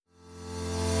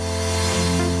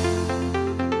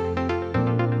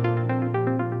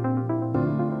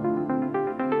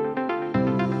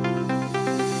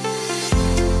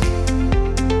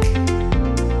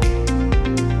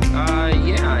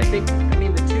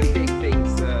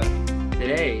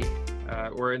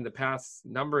for in the past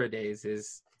number of days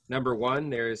is, number one,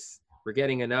 we're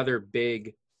getting another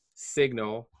big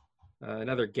signal,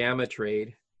 another gamma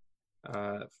trade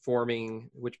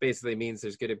forming, which basically means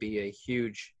there's going to be a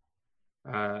huge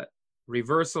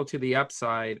reversal to the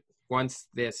upside once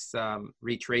this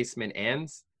retracement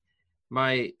ends.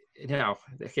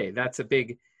 That's a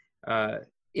big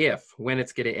when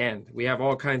it's going to end. We have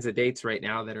all kinds of dates right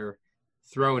now that are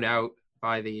thrown out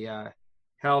by the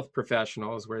health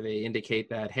professionals where they indicate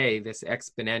that, hey, this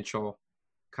exponential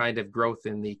kind of growth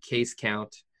in the case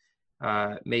count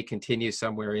may continue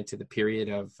somewhere into the period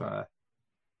of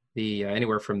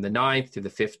anywhere from the 9th to the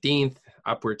 15th,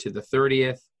 upward to the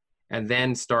 30th, and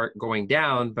then start going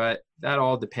down. But that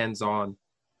all depends on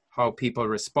how people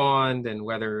respond and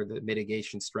whether the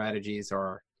mitigation strategies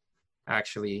are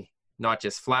actually not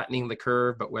just flattening the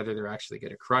curve, but whether they're actually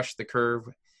going to crush the curve.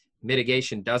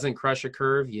 Mitigation doesn't crush a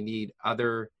curve. You need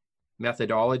other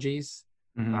methodologies,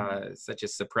 such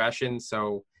as suppression.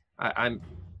 So I'm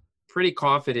pretty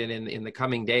confident in the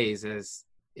coming days, as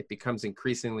it becomes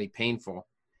increasingly painful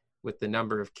with the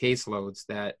number of caseloads,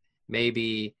 that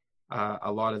maybe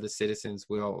a lot of the citizens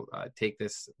will take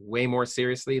this way more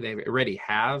seriously. They already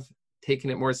have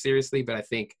taken it more seriously, but I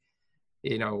think,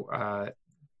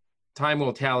 time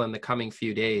will tell in the coming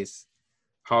few days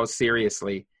how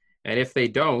seriously. And if they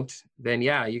don't, then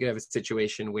you can have a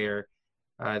situation where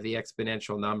the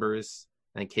exponential numbers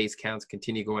and case counts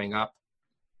continue going up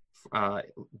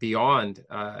beyond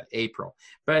April.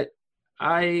 But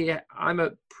I'm a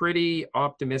pretty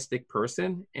optimistic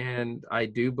person, and I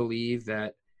do believe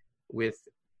that with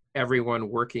everyone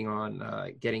working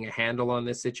on getting a handle on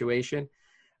this situation,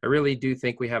 I really do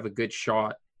think we have a good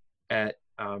shot at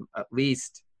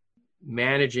least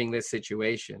managing this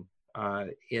situation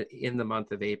in the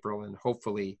month of April, and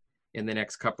hopefully in the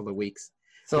next couple of weeks.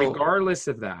 So, regardless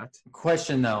of that.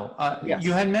 Question though, yes.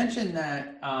 You had mentioned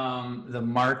that the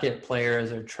market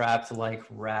players are trapped like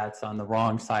rats on the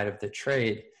wrong side of the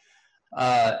trade.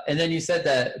 And then you said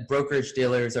that brokerage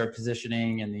dealers are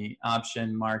positioning in the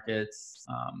option markets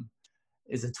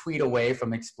is a tweet away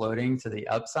from exploding to the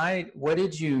upside. What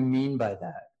did you mean by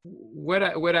that?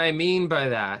 What I mean by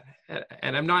that,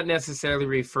 and I'm not necessarily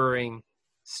referring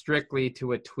strictly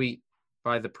to a tweet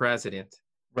by the president,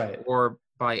 right, or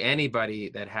by anybody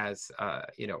that has a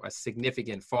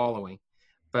significant following,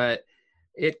 but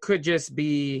it could just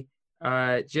be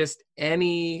just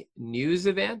any news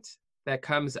event that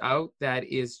comes out that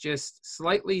is just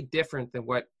slightly different than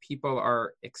what people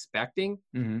are expecting.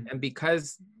 And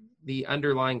because the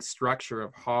underlying structure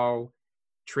of how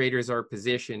traders are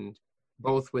positioned,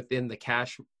 both within the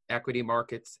cash equity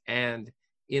markets and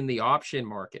in the option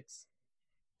markets,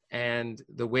 and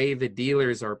the way the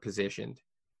dealers are positioned,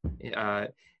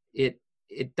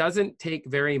 it doesn't take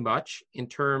very much in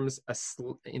terms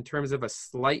of a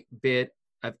slight bit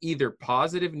of either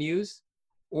positive news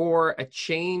or a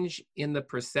change in the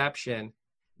perception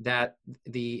that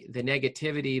the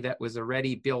negativity that was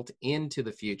already built into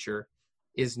the future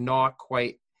is not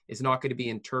going to be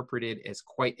interpreted as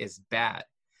quite as bad.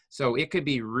 So it could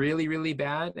be really, really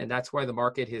bad, and that's why the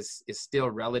market is still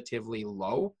relatively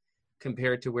low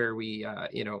compared to where we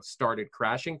started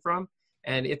crashing from.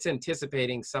 And it's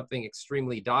anticipating something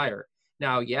extremely dire.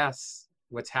 Now, yes,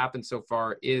 what's happened so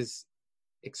far is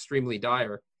extremely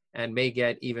dire and may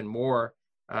get even more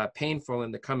painful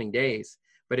in the coming days.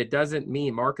 But it doesn't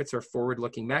mean markets are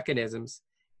forward-looking mechanisms.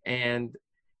 And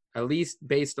at least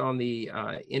based on the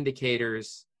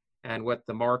indicators and what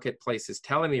the marketplace is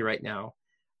telling me right now,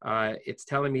 it's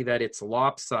telling me that it's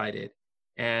lopsided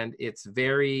and it's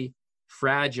very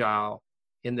fragile,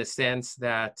 in the sense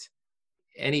that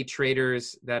any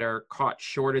traders that are caught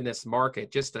short in this market,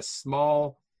 just a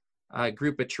small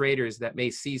group of traders that may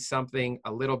see something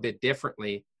a little bit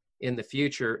differently in the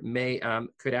future,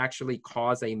 could actually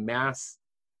cause a mass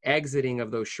exiting of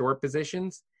those short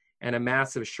positions and a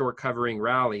massive short covering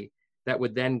rally that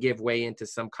would then give way into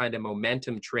some kind of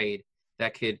momentum trade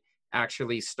that could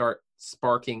actually start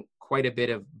sparking quite a bit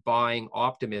of buying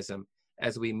optimism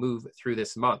as we move through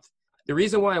this month. The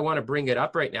reason why I want to bring it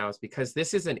up right now is because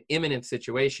this is an imminent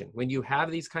situation. When you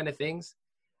have these kind of things,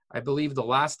 I believe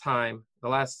about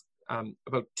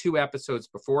 2 episodes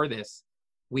before this,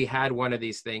 we had one of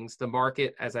these things. The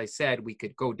market, as I said, we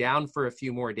could go down for a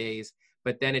few more days,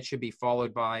 but then it should be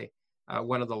followed by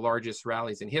one of the largest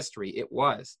rallies in history. It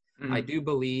was. I do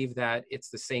believe that it's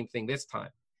the same thing this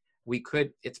time.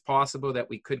 It's possible that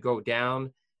we could go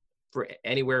down for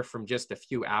anywhere from just a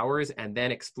few hours and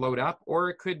then explode up, or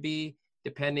it could be,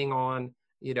 depending on,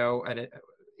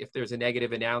 if there's a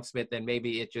negative announcement, then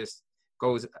maybe it just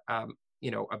goes, a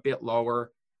bit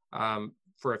lower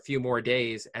for a few more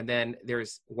days, and then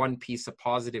there's one piece of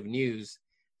positive news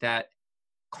that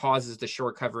causes the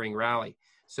short covering rally.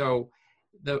 So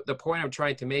the point I'm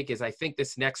trying to make is I think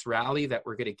this next rally that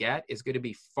we're going to get is going to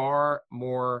be far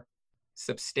more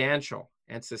substantial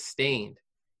and sustained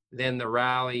than the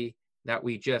rally that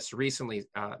we just recently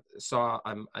saw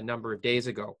a number of days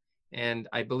ago. And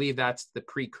I believe that's the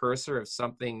precursor of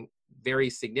something very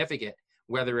significant,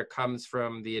 whether it comes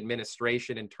from the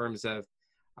administration in terms of,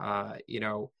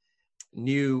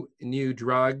 new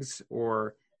drugs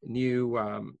or new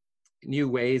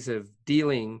ways of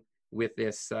dealing with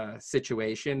this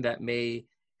situation that may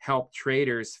help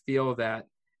traders feel that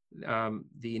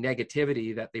the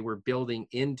negativity that they were building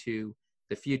into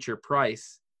the future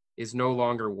price is no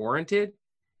longer warranted.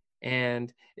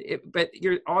 But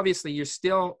you're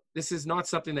still, this is not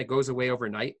something that goes away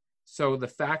overnight. So the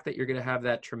fact that you're going to have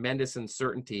that tremendous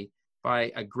uncertainty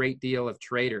by a great deal of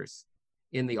traders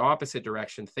in the opposite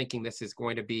direction, thinking this is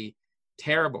going to be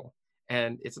terrible.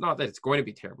 And it's not that it's going to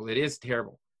be terrible. It is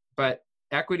terrible. But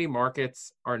equity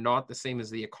markets are not the same as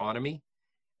the economy.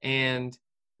 And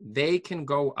they can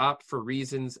go up for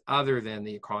reasons other than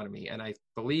the economy. And I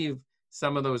believe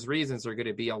some of those reasons are going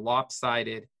to be a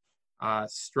lopsided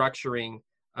structuring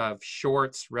of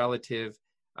shorts relative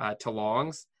to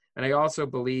longs. And I also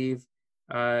believe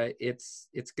it's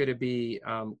going to be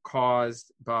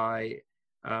caused by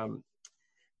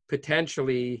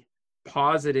potentially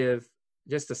positive,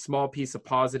 just a small piece of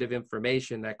positive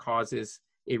information that causes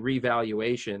a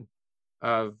revaluation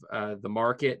of the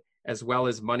market as well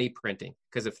as money printing.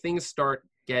 Because if things start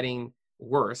getting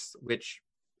worse, which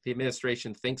the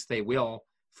administration thinks they will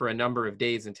for a number of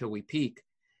days until we peak,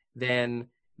 then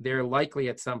they're likely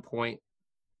at some point,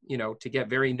 to get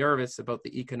very nervous about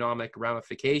the economic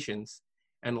ramifications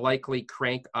and likely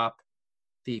crank up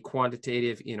the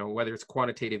quantitative, whether it's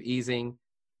quantitative easing,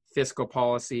 fiscal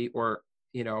policy, or,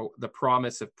 the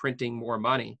promise of printing more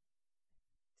money.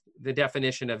 The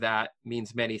definition of that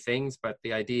means many things, but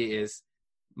the idea is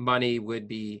money would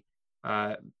be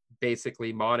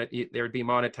basically, there would be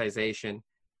monetization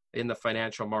in the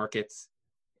financial markets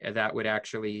that would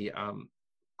actually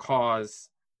cause,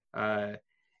 the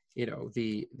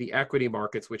equity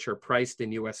markets, which are priced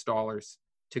in US dollars,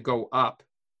 to go up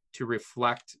to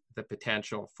reflect the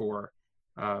potential for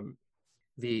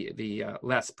the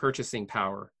less purchasing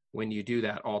power when you do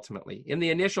that ultimately. In the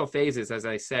initial phases, as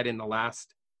I said in the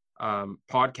last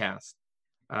podcast,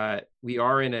 we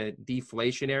are in a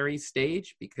deflationary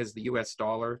stage because the US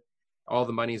dollar, all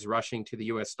the money is rushing to the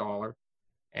US dollar.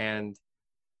 And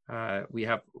we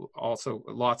have also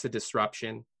lots of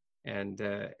disruption and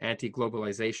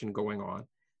anti-globalization going on.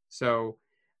 So,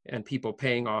 and people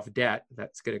paying off debt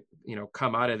that's going to,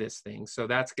 come out of this thing. So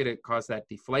that's going to cause that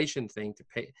deflation thing to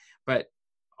pay. But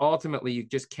ultimately, you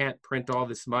just can't print all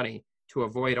this money to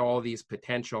avoid all these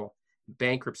potential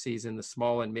bankruptcies in the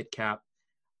small and mid-cap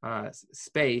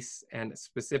space, and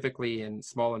specifically in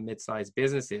small and mid-sized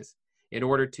businesses. In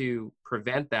order to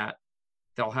prevent that,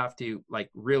 they'll have to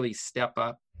really step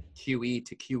up QE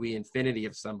to QE infinity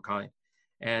of some kind.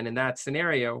 And in that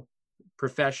scenario,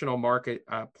 professional market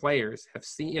players have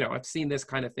seen, I've seen this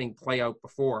kind of thing play out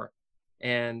before.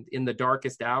 And in the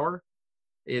darkest hour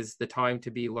is the time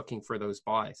to be looking for those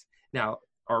buys. Now,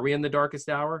 are we in the darkest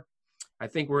hour? I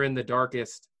think we're in the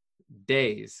darkest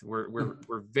days.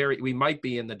 We might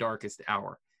be in the darkest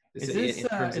hour. Is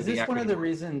this one of the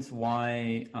reasons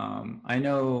why I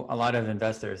know a lot of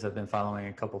investors have been following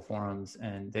a couple forums,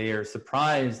 and they are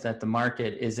surprised that the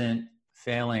market isn't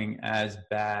failing as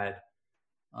bad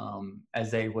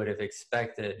as they would have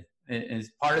expected?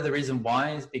 Is part of the reason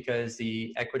why is because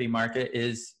the equity market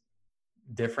is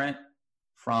different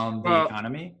from the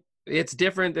economy? It's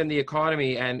different than the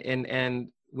economy, and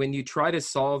when you try to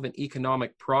solve an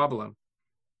economic problem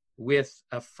with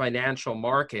a financial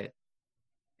market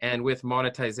and with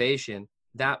monetization,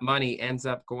 that money ends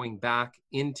up going back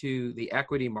into the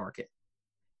equity market.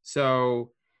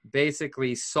 So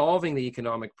basically solving the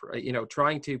economic,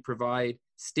 trying to provide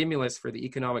stimulus for the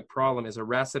economic problem is a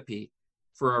recipe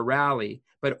for a rally,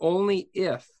 but only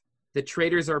if the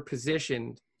traders are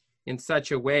positioned in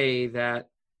such a way that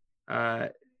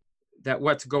that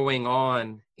what's going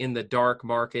on in the dark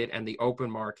market and the open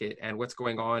market and what's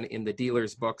going on in the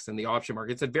dealer's books and the option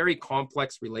market, it's a very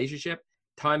complex relationship.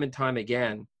 Time and time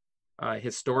again,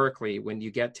 historically, when you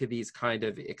get to these kind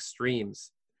of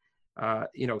extremes,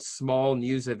 small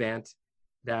news event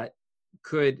that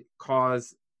could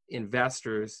cause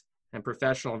investors and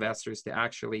professional investors to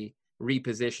actually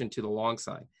reposition to the long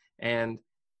side. And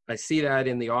I see that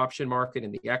in the option market,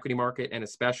 in the equity market, and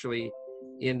especially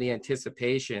in the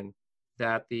anticipation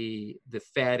that the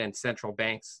Fed and central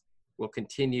banks will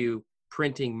continue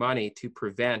printing money to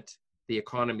prevent the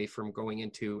economy from going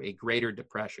into a greater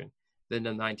depression than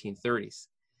the 1930s.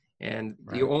 And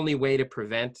the only way to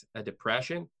prevent a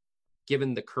depression,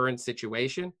 given the current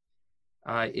situation,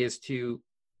 is to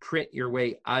print your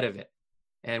way out of it.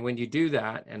 And when you do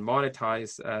that and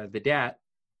monetize the debt,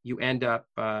 you end up,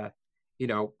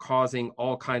 causing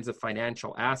all kinds of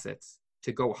financial assets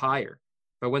to go higher.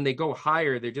 But when they go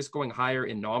higher, they're just going higher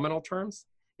in nominal terms.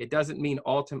 It doesn't mean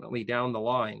ultimately down the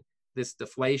line, this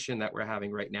deflation that we're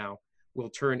having right now will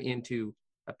turn into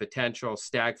a potential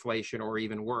stagflation or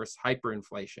even worse,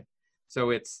 hyperinflation.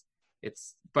 So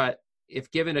but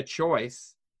if given a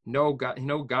choice, no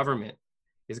government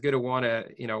is going to want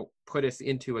to, put us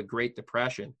into a Great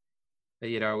Depression,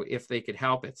 if they could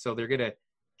help it. So they're going to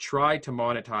try to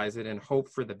monetize it and hope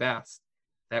for the best,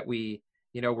 that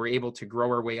we're able to grow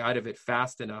our way out of it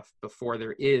fast enough before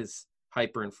there is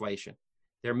hyperinflation.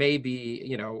 There may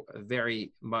be,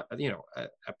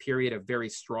 a period of very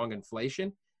strong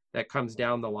inflation that comes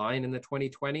down the line in the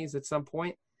 2020s at some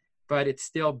point, but it's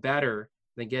still better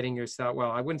than getting yourself,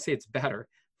 well, I wouldn't say it's better,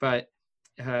 but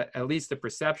at least the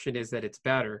perception is that it's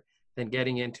better than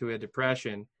getting into a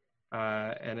depression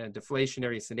and a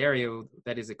deflationary scenario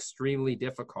that is extremely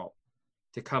difficult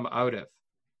to come out of.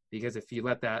 Because if you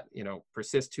let that,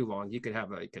 persist too long, you could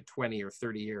have like a 20 or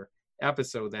 30-year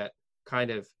episode that kind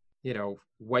of,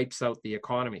 wipes out the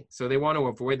economy. So they want to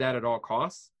avoid that at all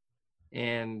costs.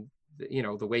 And,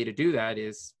 the way to do that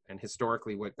is, and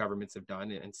historically what governments have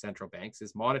done and central banks,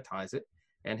 is monetize it.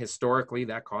 And historically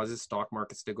that causes stock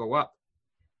markets to go up.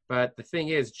 But the thing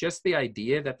is, just the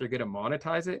idea that they're going to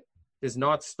monetize it does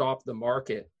not stop the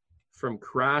market from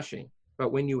crashing.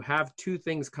 But when you have two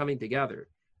things coming together,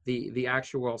 the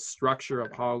actual structure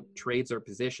of how trades are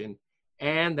positioned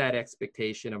and that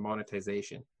expectation of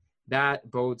monetization, that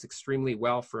bodes extremely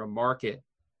well for a market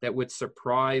that would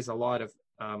surprise a lot of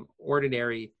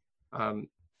ordinary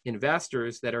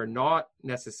investors that are not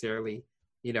necessarily,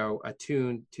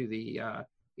 attuned to the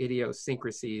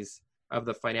idiosyncrasies of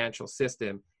the financial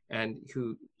system, and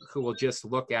who will just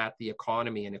look at the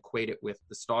economy and equate it with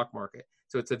the stock market.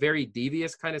 So it's a very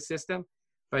devious kind of system,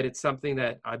 but it's something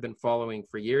that I've been following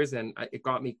for years, and it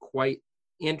got me quite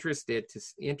interested.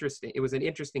 It was an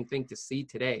interesting thing to see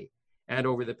today and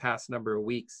over the past number of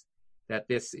weeks, that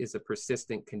this is a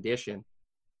persistent condition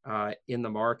in the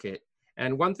market.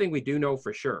 And one thing we do know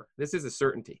for sure, this is a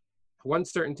certainty. One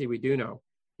certainty we do know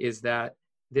is that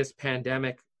this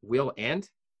pandemic will end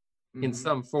in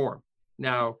some form.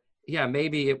 Now, yeah,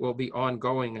 maybe it will be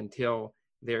ongoing until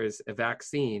there's a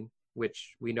vaccine,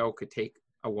 which we know could take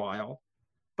a while,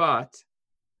 but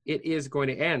it is going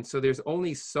to end. So there's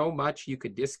only so much you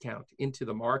could discount into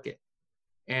the market.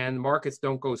 And markets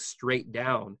don't go straight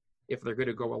down if they're going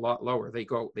to go a lot lower. They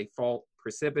fall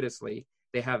precipitously.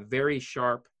 They have very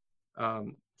sharp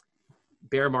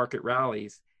bear market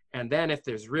rallies. And then if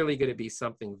there's really going to be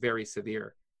something very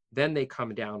severe, then they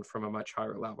come down from a much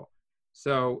higher level.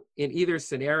 So in either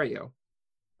scenario,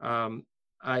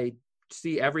 I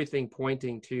see everything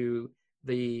pointing to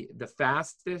the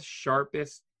fastest,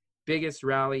 sharpest, biggest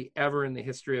rally ever in the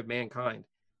history of mankind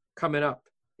coming up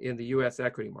in the U.S.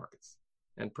 equity markets,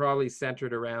 and probably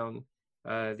centered around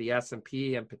the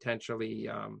S&P and potentially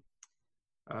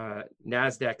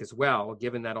NASDAQ as well,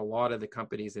 given that a lot of the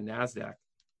companies in NASDAQ,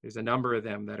 there's a number of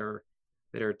them that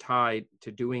are tied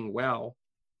to doing well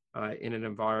in an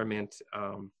environment.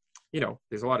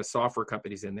 There's a lot of software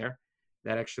companies in there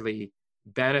that actually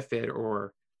benefit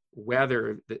or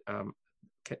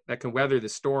that can weather the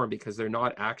storm, because they're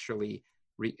not actually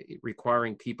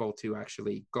requiring people to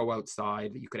actually go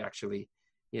outside. You could actually,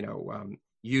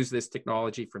 use this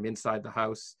technology from inside the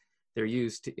house. They're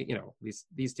used to,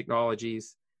 these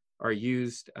technologies are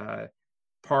used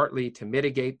partly to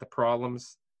mitigate the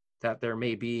problems that there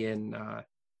may be in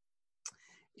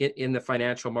the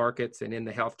financial markets and in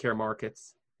the healthcare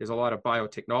markets. There's a lot of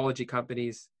biotechnology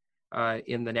companies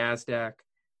in the NASDAQ.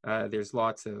 There's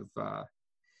lots of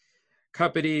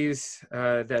companies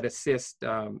that assist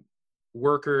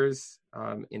workers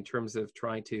in terms of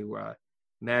trying to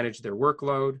manage their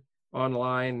workload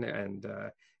online. And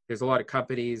there's a lot of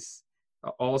companies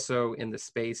also in the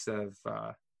space of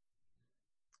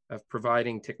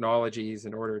providing technologies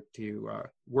in order to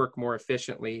work more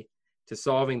efficiently to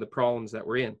solving the problems that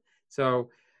we're in. So,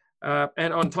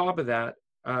 and on top of that,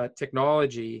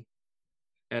 technology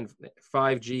and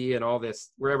 5G and all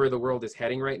this, wherever the world is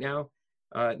heading right now,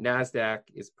 NASDAQ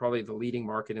is probably the leading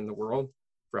market in the world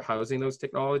for housing those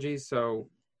technologies. So,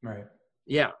 right.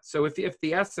 Yeah. So if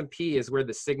the S&P is where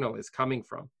the signal is coming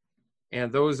from,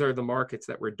 and those are the markets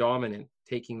that were dominant,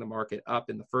 taking the market up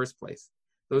in the first place.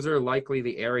 Those are likely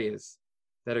the areas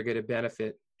that are going to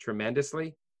benefit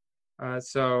tremendously.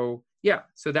 So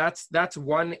that's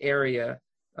one area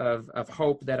of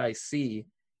hope that I see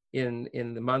in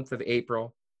the month of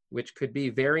April, which could be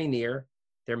very near.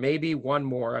 There may be one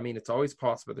more. I mean, it's always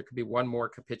possible. There could be one more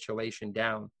capitulation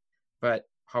down, but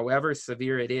however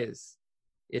severe it is,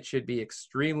 it should be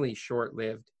extremely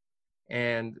short-lived,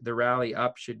 and the rally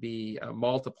up should be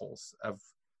multiples of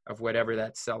whatever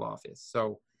that sell-off is.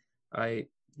 So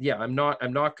I'm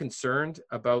not concerned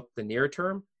about the near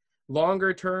term.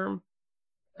 Longer term,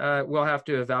 we'll have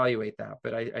to evaluate that.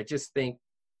 But I just think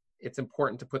it's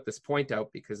important to put this point out,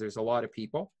 because there's a lot of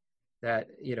people that,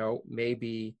 may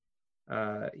be,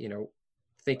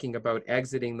 thinking about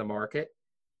exiting the market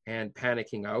and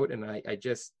panicking out. And I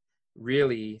just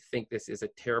really think this is a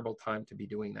terrible time to be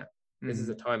doing that. This is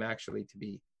a time actually to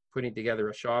be putting together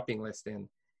a shopping list and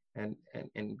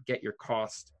get your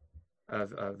cost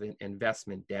of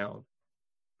investment down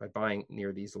by buying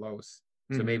near these lows.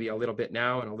 So maybe a little bit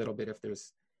now and a little bit if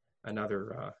there's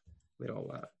another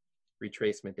little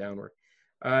retracement downward.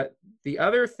 The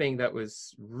other thing that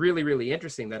was really, really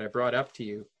interesting that I brought up to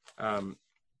you in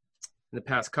the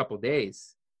past couple of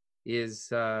days is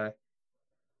the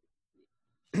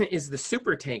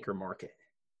super tanker market.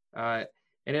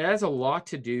 And it has a lot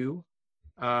to do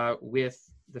with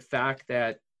the fact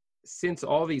that since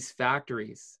all these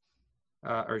factories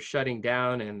are shutting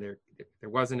down, and there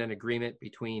wasn't an agreement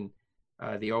between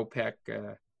the OPEC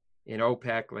in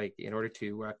OPEC, like in order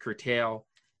to curtail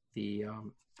the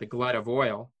glut of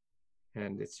oil,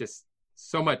 and it's just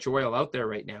so much oil out there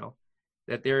right now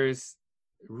that there's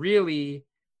really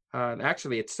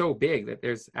actually it's so big that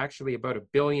there's actually about 1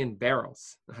 billion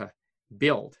barrels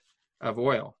build of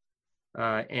oil,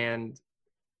 and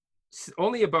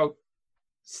only about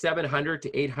 700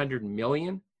 to 800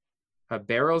 million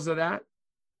barrels of that.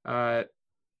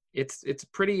 It's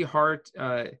pretty hard.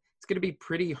 It's going to be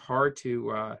pretty hard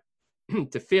to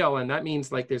to fill, and that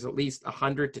means like there's at least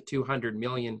 100 to 200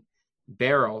 million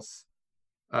barrels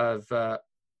of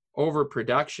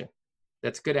overproduction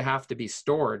that's going to have to be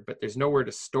stored, but there's nowhere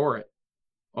to store it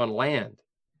on land.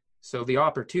 So the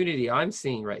opportunity I'm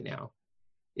seeing right now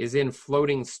is in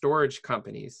floating storage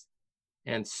companies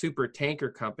and super tanker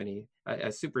companies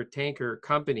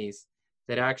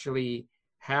that actually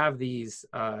have these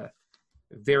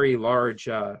very large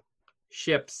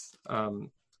ships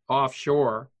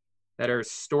offshore that are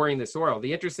storing this oil.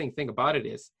 The interesting thing about it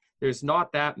is there's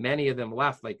not that many of them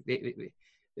left. Like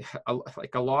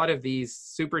like a lot of these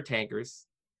super tankers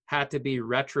had to be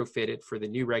retrofitted for the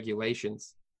new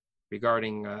regulations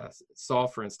regarding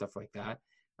sulfur and stuff like that.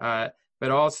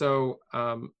 But also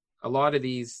a lot of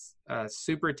these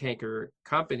super tanker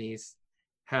companies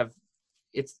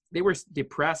they were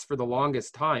depressed for the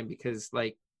longest time because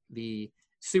like the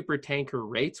super tanker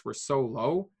rates were so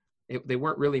low, they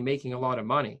weren't really making a lot of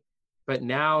money. But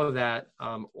now that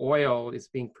oil is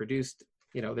being produced,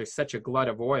 there's such a glut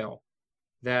of oil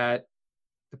that,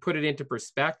 to put it into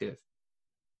perspective,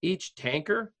 each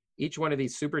one of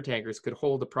these super tankers could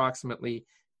hold approximately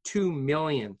 2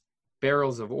 million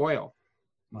barrels of oil.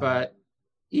 Wow. But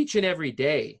each and every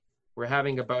day, we're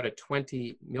having about a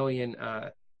 20 million,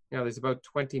 there's about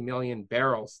 20 million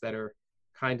barrels that are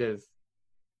kind of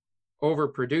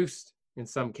overproduced in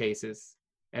some cases,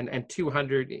 and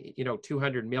 200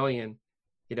 million,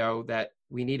 that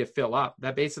we need to fill up.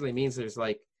 That basically means there's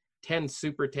like 10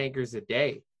 super tankers a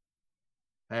day,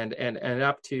 and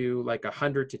up to like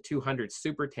 100 to 200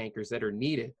 super tankers that are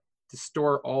needed to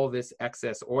store all this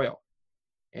excess oil.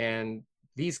 And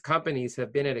these companies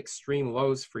have been at extreme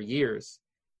lows for years,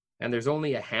 and there's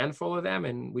only a handful of them.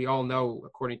 And we all know,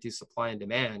 according to supply and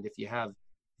demand, if you have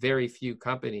very few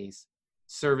companies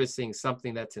servicing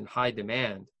something that's in high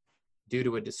demand due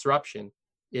to a disruption,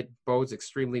 it bodes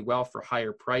extremely well for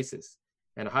higher prices.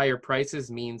 And higher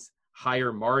prices means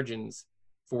higher margins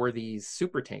for these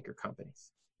super tanker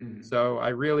companies. Mm-hmm. So I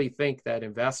really think that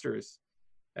investors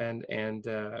and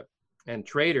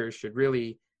traders should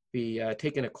really be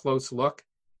taking a close look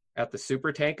at the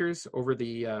super tankers over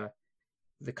the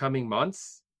coming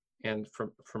months and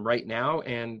from right now,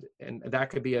 and that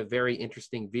could be a very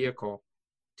interesting vehicle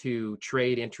to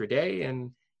trade intraday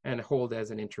and hold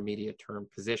as an intermediate term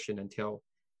position until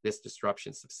this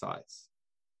disruption subsides.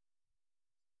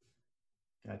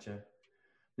 Gotcha.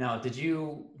 Now, did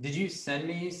you send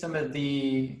me some of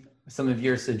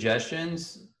your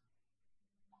suggestions,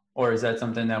 or is that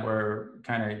something that we're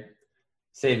kind of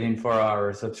saving for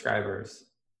our subscribers?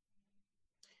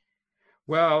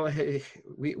 Well,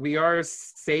 we are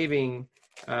saving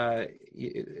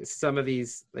some of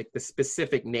these, like the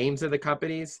specific names of the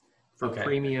companies for Okay.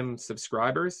 premium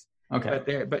subscribers. Okay.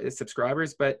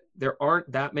 But there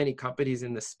aren't that many companies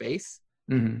in the space.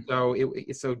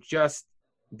 Mm-hmm. So just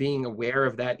being aware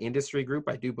of that industry group,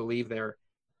 I do believe there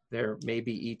may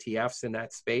be ETFs in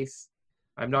that space.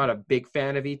 I'm not a big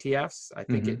fan of ETFs. I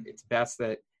think Mm-hmm. it's best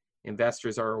that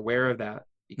investors are aware of that,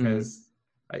 because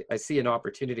I see an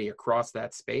opportunity across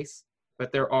that space.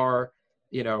 But there are,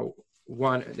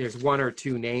 there's one or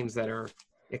two names that are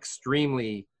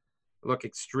extremely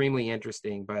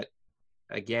interesting. But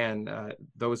again,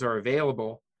 those are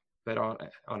available, but on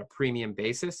a premium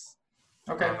basis.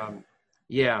 Okay.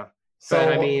 Yeah.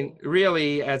 But I mean,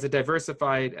 really, as a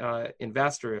diversified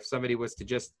investor, if somebody was to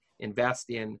just invest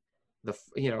in the,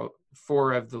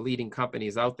 4 of the leading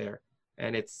companies out there,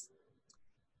 and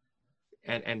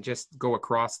and just go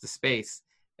across the space,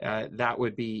 that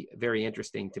would be very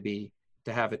interesting to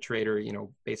have a trader,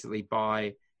 basically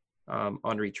buy on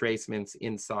retracements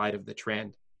inside of the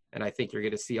trend. And I think you're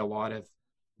going to see a lot of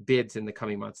bids in the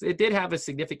coming months. It did have a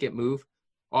significant move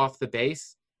off the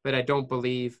base, but I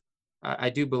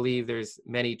do believe there's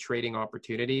many trading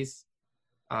opportunities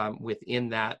within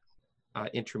that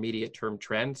intermediate term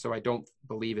trend. So I don't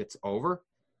believe it's over.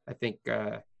 I think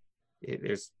I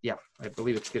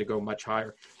believe it's going to go much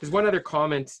higher. There's one other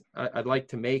comment I'd like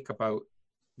to make about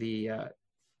the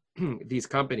these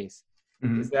companies,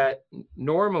 is that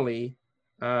normally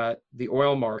the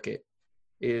oil market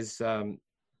is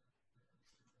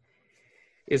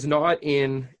not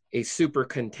in a super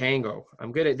contango.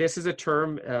 This is a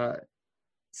term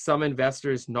some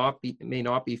investors may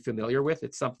not be familiar with.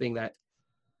 It's something that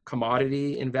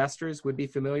commodity investors would be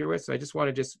familiar with. So I just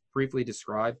want to briefly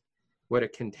describe what a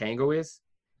contango is.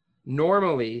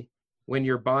 Normally, when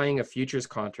you're buying a futures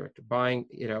contract, buying,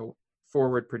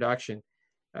 forward production,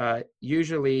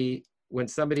 usually when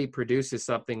somebody produces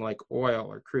something like oil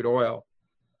or crude oil,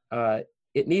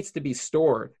 it needs to be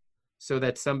stored so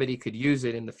that somebody could use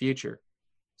it in the future.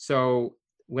 So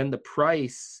when the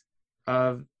price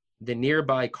of the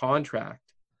nearby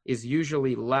contract is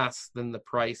usually less than the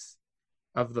price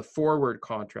of the forward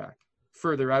contract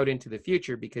further out into the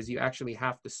future, because you actually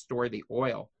have to store the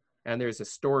oil, and there's a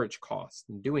storage cost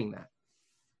in doing that.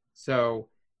 So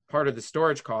part of the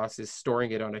storage cost is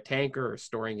storing it on a tanker or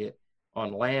storing it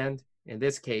on land. In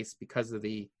this case, because of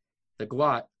the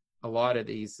glut, a lot of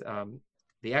these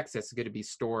the excess is going to be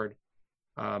stored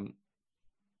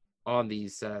on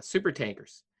these super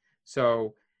tankers.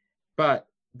 So, but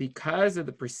because of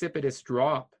the precipitous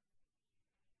drop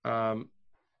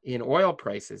in oil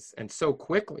prices, and so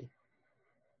quickly,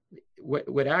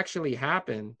 what actually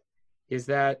happened is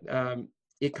that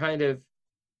it kind of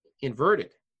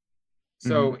inverted.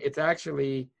 So it's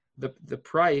actually the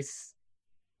price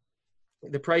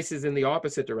is in the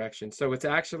opposite direction. So it's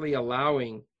actually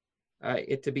allowing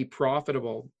it to be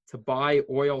profitable to buy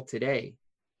oil today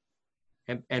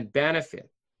and benefit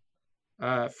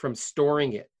from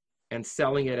storing it and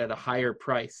selling it at a higher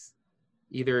price,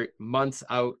 either months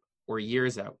out or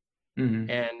years out.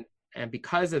 And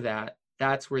because of that,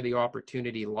 that's where the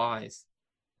opportunity lies,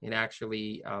 in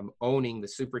actually owning the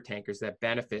super tankers that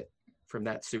benefit from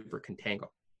that super contango.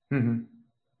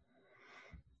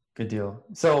 Good deal.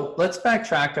 So let's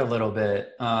backtrack a little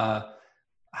bit.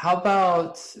 How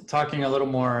about talking a little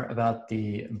more about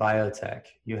the biotech?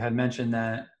 You had mentioned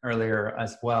that earlier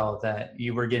as well, that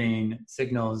you were getting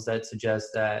signals that suggest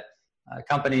that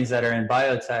companies that are in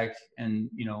biotech and,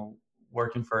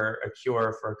 working for a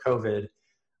cure for COVID,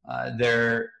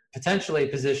 they're potentially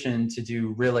positioned to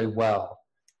do really well.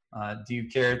 Do you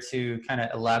care to kind of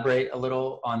elaborate a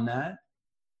little on that?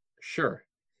 Sure.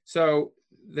 So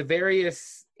the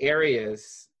various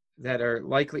areas that are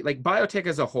likely, like biotech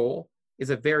as a whole, is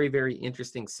a very, very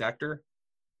interesting sector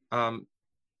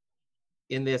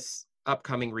in this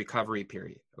upcoming recovery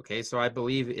period. Okay, so I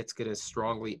believe it's going to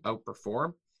strongly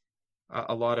outperform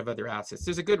a lot of other assets.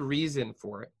 There's a good reason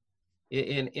for it.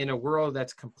 In a world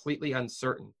that's completely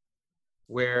uncertain,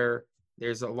 where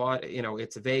there's a lot,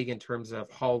 it's vague in terms of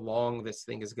how long this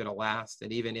thing is going to last.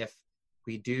 And even if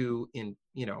we do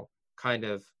kind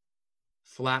of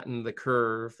flatten the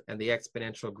curve and the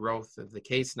exponential growth of the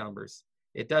case numbers,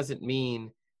 it doesn't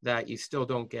mean that you still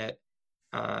don't get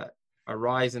a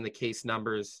rise in the case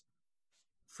numbers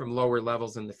from lower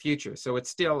levels in the future. So it's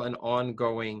still an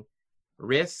ongoing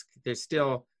risk. There's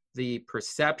still the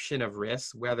perception of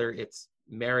risk, whether it's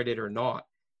merited or not.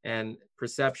 And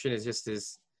perception is just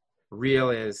as real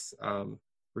as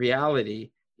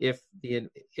reality if the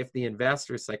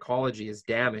investor's psychology is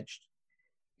damaged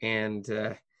and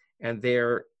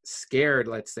they're scared,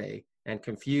 let's say, and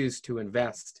confused to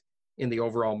invest in the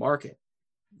overall market.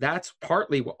 That's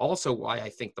partly also why I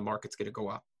think the market's going to go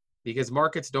up, because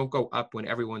markets don't go up when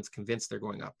everyone's convinced they're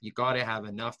going up. You got to have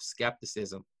enough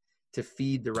skepticism to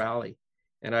feed the rally.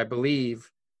 And I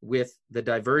believe with the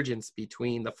divergence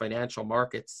between the financial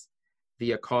markets,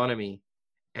 the economy,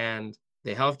 and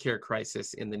the healthcare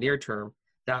crisis in the near term,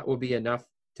 that will be enough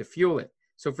to fuel it.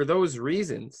 So for those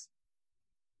reasons,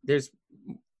 there's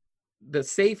the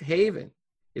safe haven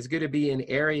is going to be in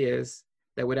areas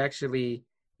that would actually,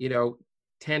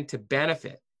 tend to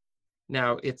benefit.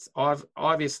 Now, it's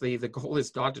obviously the goal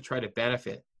is not to try to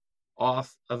benefit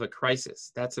off of a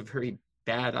crisis. That's a very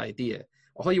bad idea.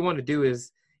 All you want to do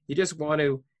is you just want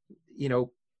to,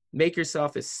 make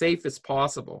yourself as safe as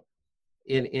possible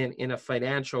in a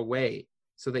financial way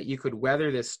so that you could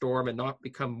weather this storm and not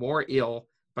become more ill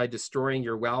by destroying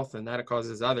your wealth, and that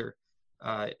causes other,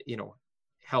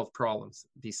 health problems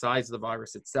besides the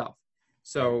virus itself.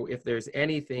 So if there's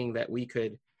anything that we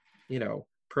could,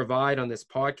 provide on this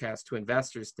podcast to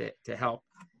investors to help,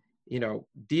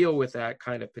 deal with that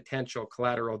kind of potential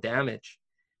collateral damage,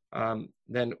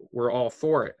 then we're all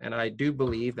for it. And I do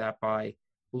believe that by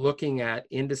looking at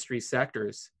industry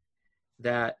sectors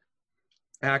that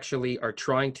actually are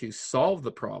trying to solve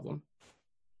the problem,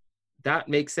 that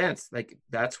makes sense. Like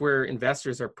that's where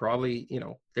investors are probably,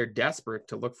 they're desperate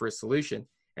to look for a solution.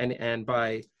 And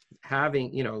by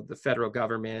having, the federal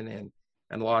government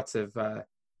and lots of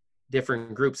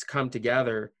different groups come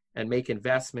together and make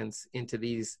investments into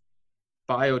these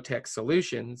biotech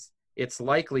solutions, it's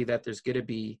likely that there's going to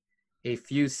be a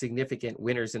few significant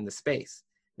winners in the space.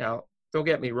 Now, don't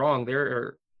get me wrong, there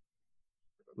are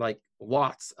like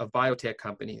lots of biotech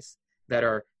companies that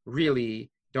are really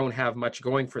don't have much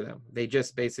going for them. They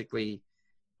just basically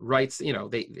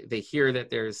they hear that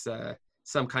there's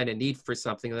some kind of need for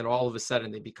something, and then all of a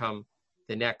sudden they become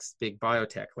the next big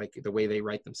biotech, like the way they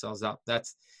write themselves up.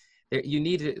 That's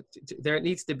there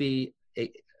needs to be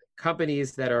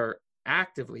companies that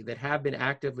have been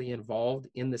actively involved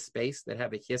in the space, that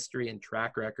have a history and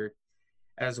track record,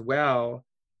 as well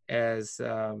as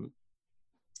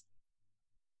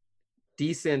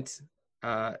decent,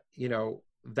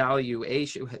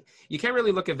 valuation. You can't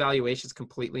really look at valuations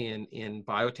completely in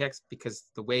biotechs because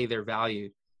the way they're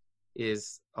valued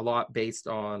is a lot based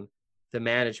on the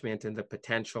management and the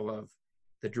potential of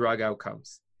the drug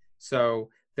outcomes. So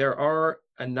there are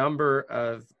a number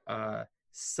of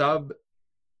sub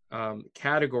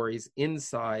categories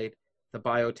inside the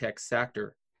biotech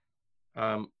sector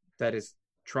that is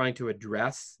trying to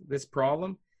address this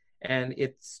problem. And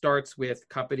it starts with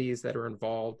companies that are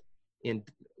involved in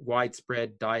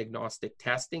widespread diagnostic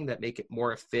testing that make it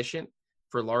more efficient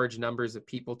for large numbers of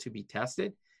people to be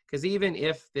tested. Because even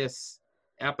if this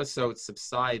episode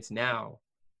subsides now,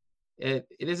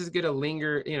 this is going to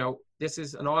linger. This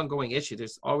is an ongoing issue.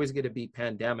 There's always going to be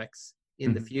pandemics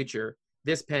in the future.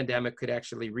 This pandemic could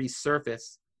actually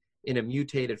resurface in a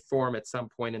mutated form at some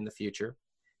point in the future.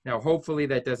 Now, hopefully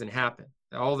that doesn't happen.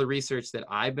 All the research that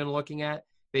I've been looking at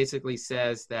basically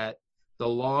says that the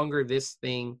longer this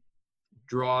thing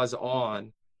draws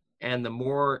on and the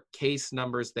more case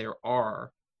numbers there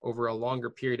are over a longer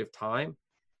period of time,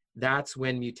 that's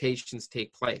when mutations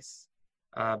take place.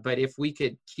 But if we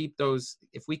could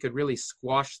if we could really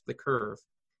squash the curve,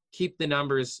 keep the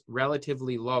numbers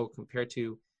relatively low compared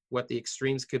to what the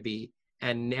extremes could be,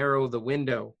 and narrow the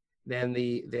window, then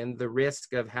the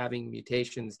risk of having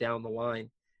mutations down the line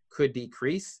could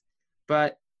decrease.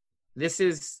 But this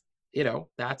is,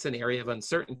 that's an area of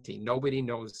uncertainty. Nobody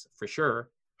knows for sure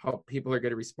how people are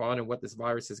going to respond and what this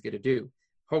virus is going to do.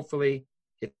 Hopefully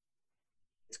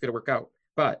it's going to work out.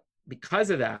 But because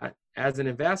of that, as an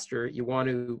investor, you want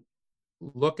to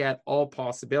look at all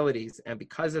possibilities. And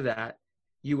because of that,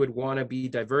 you would want to be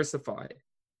diversified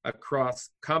across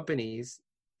companies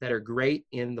that are great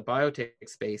in the biotech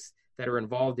space, that are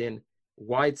involved in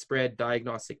widespread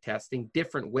diagnostic testing,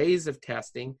 different ways of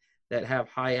testing that have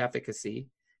high efficacy,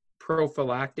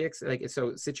 prophylactics, like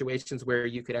so situations where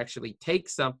you could actually take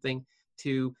something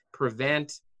to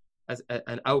prevent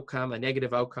a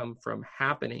negative outcome from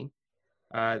happening.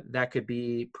 That could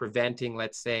be preventing,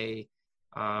 let's say,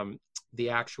 the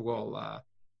actual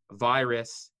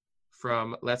virus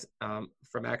from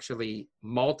actually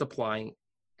multiplying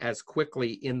as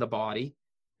quickly in the body,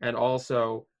 and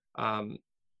also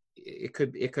it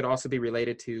could also be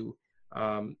related to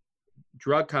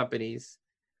drug companies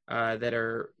that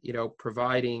are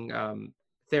providing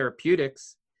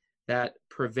therapeutics that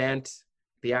prevent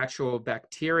the actual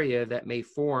bacteria that may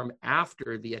form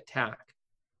after the attack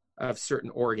of certain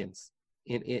organs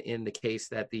in the case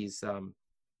that these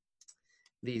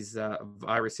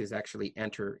viruses actually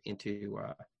enter into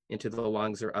into the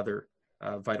lungs or other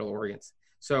vital organs.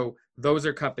 So those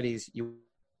are companies you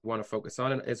want to focus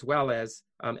on, as well as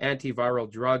antiviral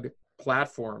drug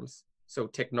platforms. So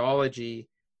technology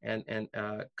and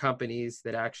companies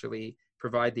that actually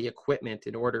provide the equipment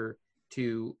in order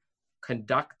to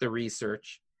conduct the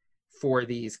research for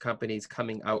these companies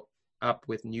coming up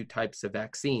with new types of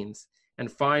vaccines.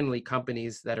 And finally,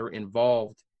 companies that are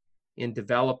involved in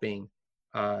developing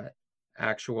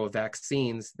actual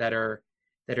vaccines that are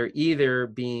either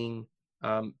being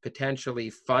potentially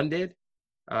funded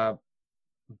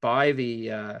by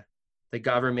the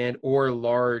government, or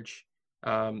large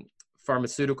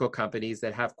pharmaceutical companies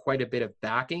that have quite a bit of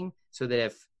backing, so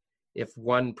that if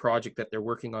one project that they're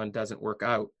working on doesn't work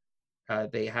out,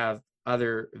 they have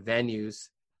other venues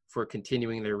for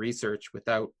continuing their research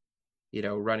without,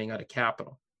 running out of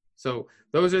capital. So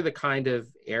those are the kind of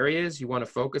areas you want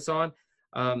to focus on.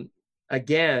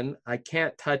 Again, I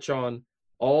can't touch on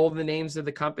all the names of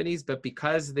the companies, but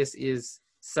because this is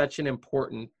such an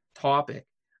important topic,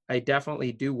 I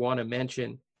definitely do want to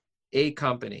mention a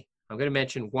company. I'm going to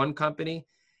mention one company.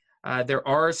 There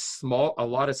are a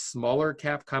lot of smaller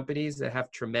cap companies that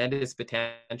have tremendous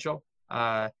potential.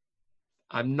 I'm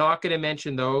not going to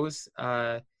mention those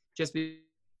just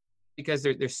because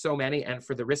there's so many, and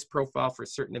for the risk profile for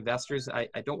certain investors, I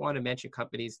don't want to mention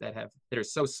companies that are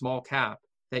so small cap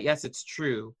that, yes, it's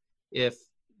true, if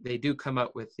they do come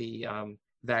out with the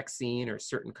vaccine or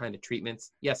certain kind of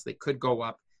treatments, yes, they could go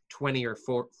up 20 or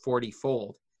 40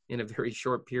 fold in a very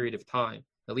short period of time.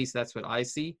 At least that's what I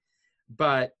see.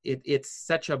 But it's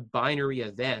such a binary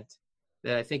event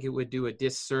that I think it would do a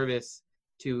disservice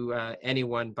to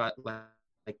anyone but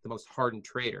like the most hardened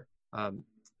trader.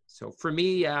 So for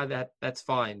me, yeah, that's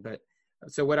fine. But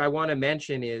so what I want to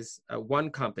mention is one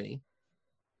company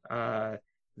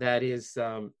that is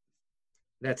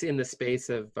that's in the space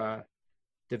of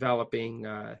developing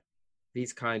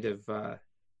these kind of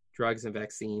drugs and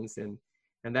vaccines, and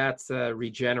that's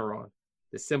Regeneron.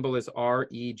 The symbol is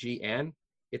REGN.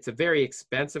 It's a very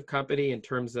expensive company in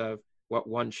terms of what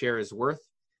one share is worth.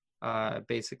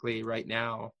 Basically, right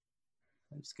now,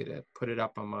 I'm just going to put it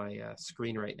up on my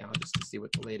screen right now just to see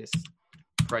what the latest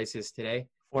price is today.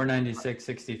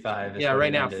 496.65. Yeah,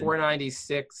 right now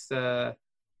 496.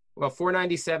 Well,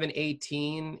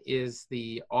 497.18 is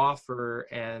the offer,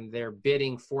 and they're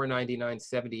bidding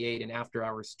 499.78 in after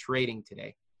hours trading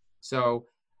today. So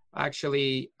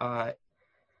actually,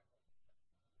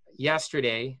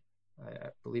 yesterday, I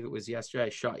believe it was yesterday, I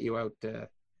shot you out a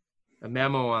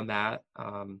memo on that.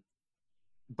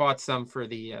 Bought some for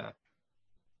the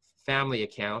family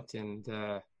account, and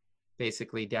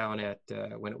basically down at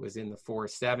when it was in the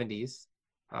 470s.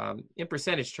 In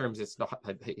percentage terms, it's not,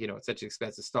 it's such an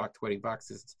expensive stock.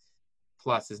 $20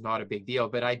 plus is not a big deal,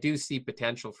 but I do see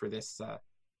potential for this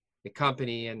the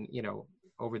company, and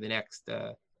over the next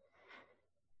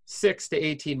 6 to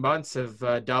 18 months of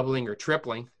doubling or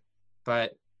tripling.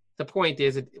 But the point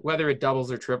is, whether it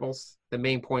doubles or triples, the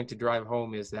main point to drive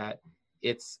home is that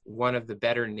it's one of the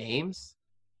better names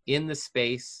in the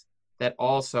space that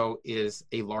also is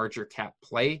a larger cap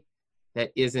play,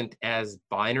 that isn't as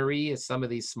binary as some of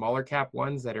these smaller cap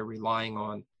ones that are relying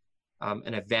on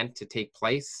an event to take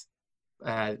place.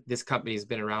 This company has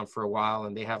been around for a while,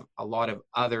 and they have a lot of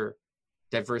other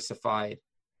diversified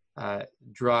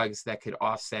drugs that could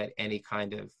offset any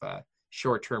kind of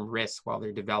short-term risk while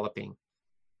they're developing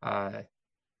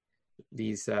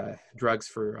these drugs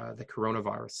for the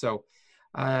coronavirus. So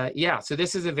so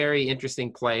this is a very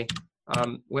interesting play.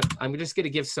 I'm just going to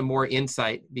give some more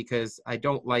insight, because I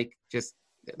don't like just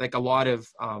like a lot of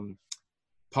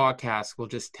podcasts will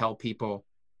just tell people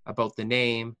about the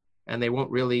name, and they won't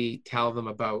really tell them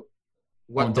about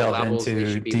what the levels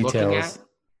they should be looking at.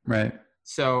 Right.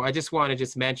 So I just want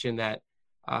to mention that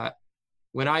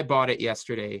when I bought it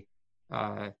yesterday,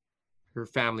 her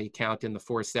family account in the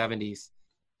 470s,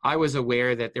 I was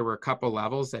aware that there were a couple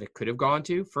levels that it could have gone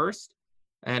to first,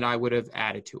 and I would have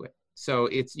added to it. So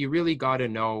you really got to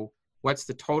know what's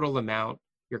the total amount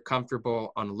you're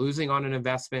comfortable on losing on an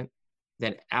investment,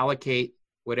 then allocate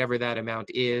whatever that amount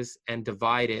is and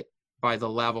divide it by the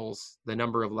levels, the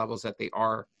number of levels that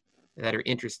are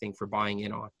interesting for buying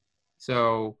in on.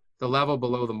 So the level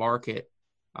below the market,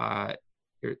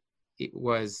 it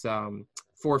was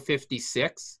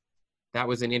 456. That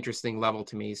was an interesting level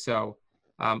to me. So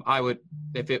I would,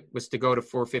 if it was to go to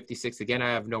 456 again, I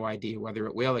have no idea whether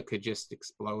it will. It could just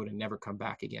explode and never come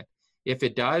back again. If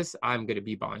it does, I'm going to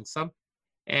be buying some.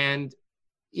 And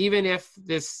even if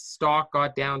this stock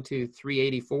got down to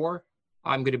 384,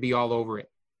 I'm going to be all over it,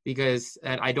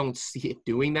 and I don't see it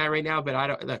doing that right now, but I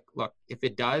don't look, if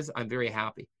it does, I'm very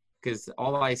happy. because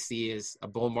all I see is a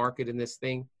bull market in this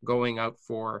thing going out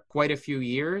for quite a few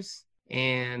years.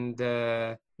 And,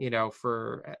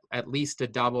 for at least a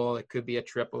double, it could be a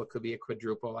triple, it could be a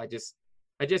quadruple. I just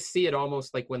see it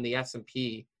almost like when the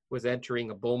S&P was entering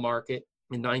a bull market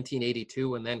in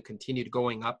 1982 and then continued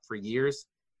going up for years.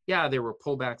 Yeah, there were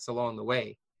pullbacks along the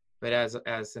way, but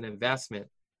as an investment,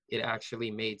 it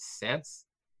actually made sense.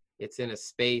 It's in a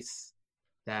space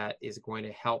that is going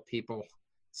to help people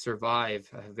survive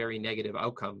very negative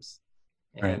outcomes,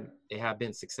 and they have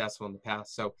been successful in the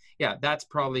past. So yeah, that's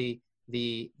probably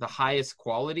the highest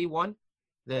quality one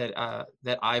that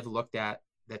I've looked at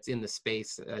that's in the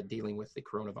space dealing with the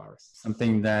coronavirus.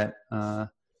 Something that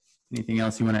anything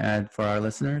else you want to add for our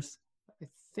listeners? I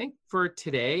think for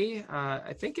today,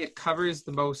 I think it covers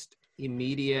the most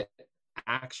immediate,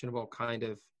 actionable kind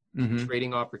of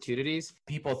trading opportunities.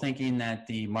 People thinking that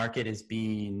the market is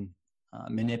being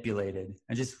manipulated.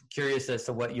 I'm just curious as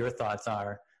to what your thoughts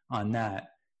are on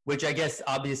that, which I guess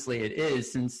obviously it is,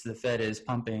 since the Fed is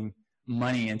pumping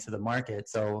money into the market.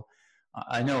 So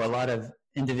I know a lot of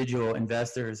individual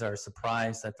investors are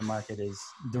surprised that the market is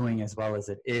doing as well as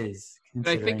it is.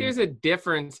 But I think there's a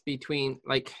difference between,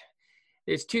 like,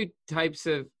 there's two types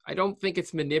of, I don't think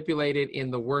it's manipulated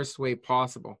in the worst way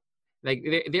possible. Like,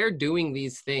 they're doing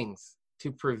these things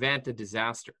to prevent a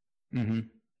disaster.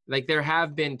 Like, there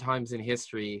have been times in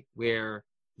history where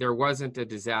there wasn't a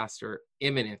disaster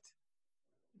imminent,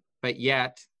 but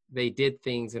yet they did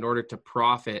things in order to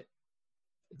profit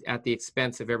at the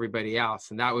expense of everybody else.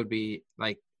 And that would be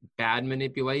like bad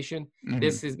manipulation.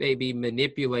 This is maybe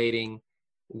manipulating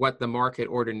what the market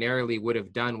ordinarily would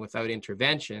have done without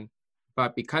intervention.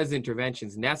 But because intervention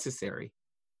is necessary,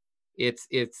 it's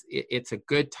a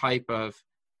good type of,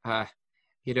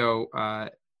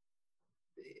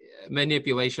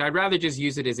 manipulation. I'd rather just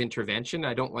use it as intervention.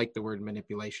 I don't like the word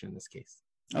manipulation in this case.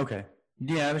 Okay.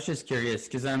 Yeah, I was just curious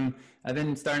because I've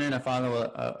been starting to follow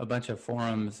a bunch of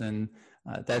forums, and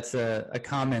that's a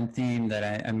common theme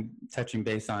that I'm touching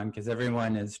base on, because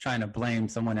everyone is trying to blame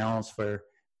someone else for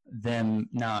them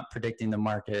not predicting the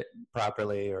market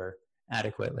properly or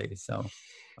adequately. So, of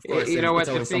course, what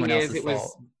the thing is, it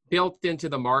was built into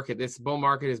the market. This bull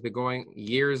market has been going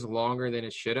years longer than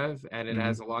it should have, and it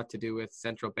has a lot to do with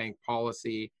central bank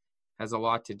policy, has a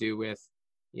lot to do with,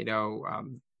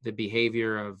 the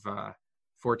behavior of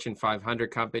Fortune 500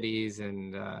 companies,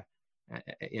 and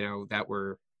that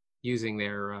were using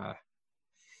their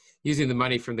using the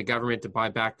money from the government to buy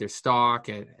back their stock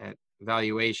at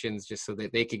valuations just so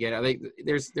that they could get out.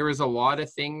 There was a lot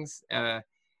of things that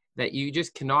you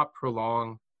just cannot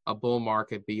prolong a bull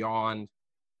market beyond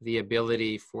the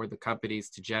ability for the companies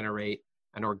to generate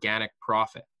an organic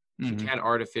profit. You can't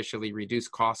artificially reduce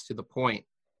costs to the point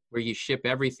where you ship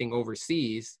everything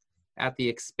overseas at the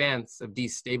expense of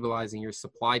destabilizing your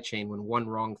supply chain when one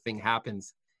wrong thing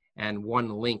happens and one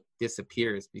link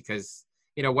disappears. Because,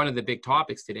 one of the big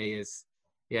topics today is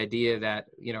the idea that,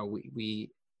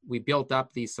 we built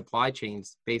up these supply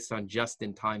chains based on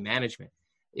just-in-time management.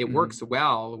 It works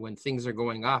well when things are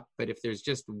going up, but if there's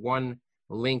just one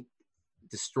link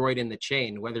destroyed in the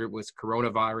chain, whether it was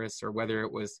coronavirus or whether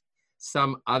it was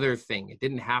some other thing, it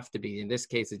didn't have to be. In this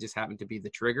case, it just happened to be the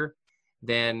trigger.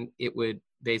 Then it would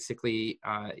basically,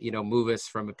 move us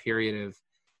from a period of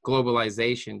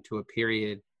globalization to a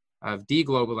period of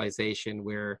deglobalization,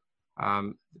 where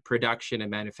production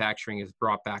and manufacturing is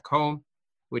brought back home,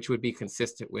 which would be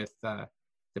consistent with the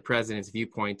president's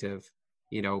viewpoint of,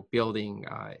 building,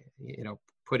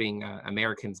 putting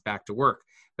Americans back to work.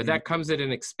 But that comes at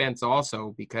an expense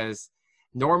also, because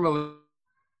normally,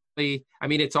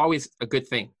 it's always a good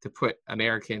thing to put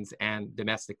Americans and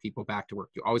domestic people back to work.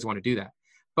 You always want to do that.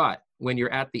 But when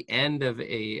you're at the end of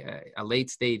a late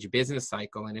stage business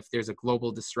cycle, and if there's a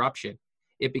global disruption,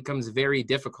 it becomes very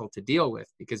difficult to deal with,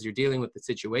 because you're dealing with the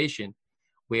situation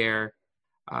where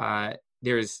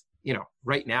there's,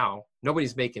 right now,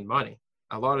 nobody's making money.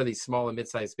 A lot of these small and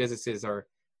mid-sized businesses are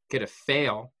going to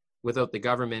fail without the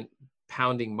government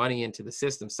pounding money into the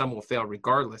system. Some will fail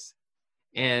regardless.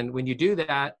 And when you do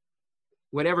that,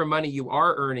 whatever money you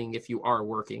are earning, if you are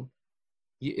working,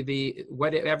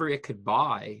 whatever it could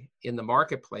buy in the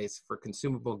marketplace for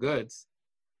consumable goods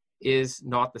is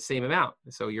not the same amount.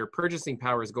 So your purchasing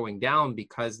power is going down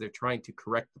because they're trying to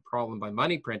correct the problem by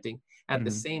money printing at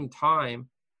the same time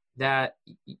that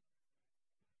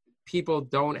people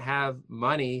don't have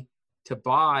money to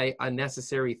buy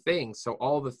unnecessary things. So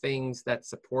all the things that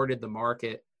supported the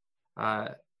market,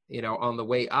 on the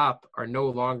way up are no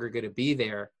longer going to be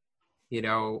there.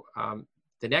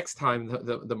 The next time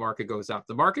the market goes up,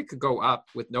 the market could go up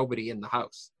with nobody in the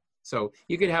house. So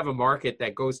you could have a market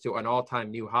that goes to an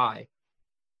all-time new high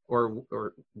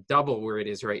or double where it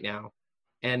is right now,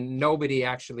 and nobody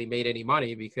actually made any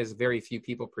money because very few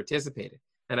people participated.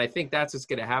 And I think that's what's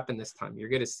going to happen this time. You're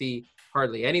going to see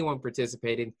hardly anyone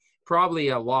participating, probably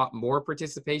a lot more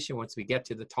participation once we get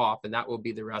to the top, and that will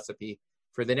be the recipe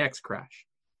for the next crash.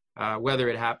 Whether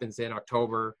it happens in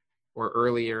October or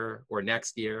earlier or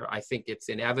next year, I think it's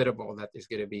inevitable that there's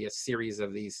going to be a series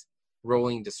of these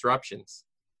rolling disruptions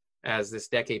as this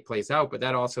decade plays out. But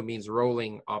that also means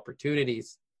rolling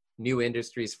opportunities, new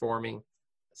industries forming,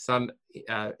 some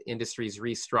industries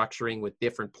restructuring with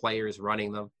different players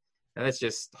running them. And that's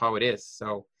just how it is.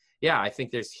 So yeah, I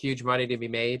think there's huge money to be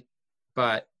made,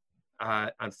 but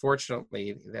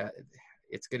unfortunately that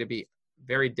it's going to be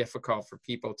very difficult for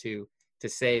people to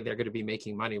say they're going to be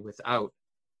making money without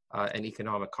an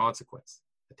economic consequence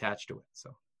attached to it.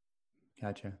 So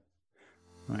gotcha.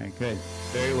 All right, good.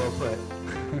 Very well put.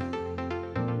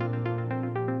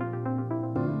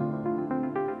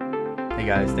 Hey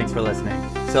guys, thanks for listening.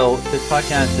 So this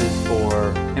podcast is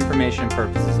for information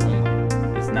purposes only.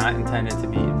 It's not intended to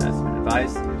be investment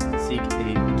advice. Seek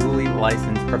a duly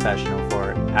licensed professional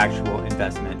for actual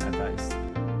investment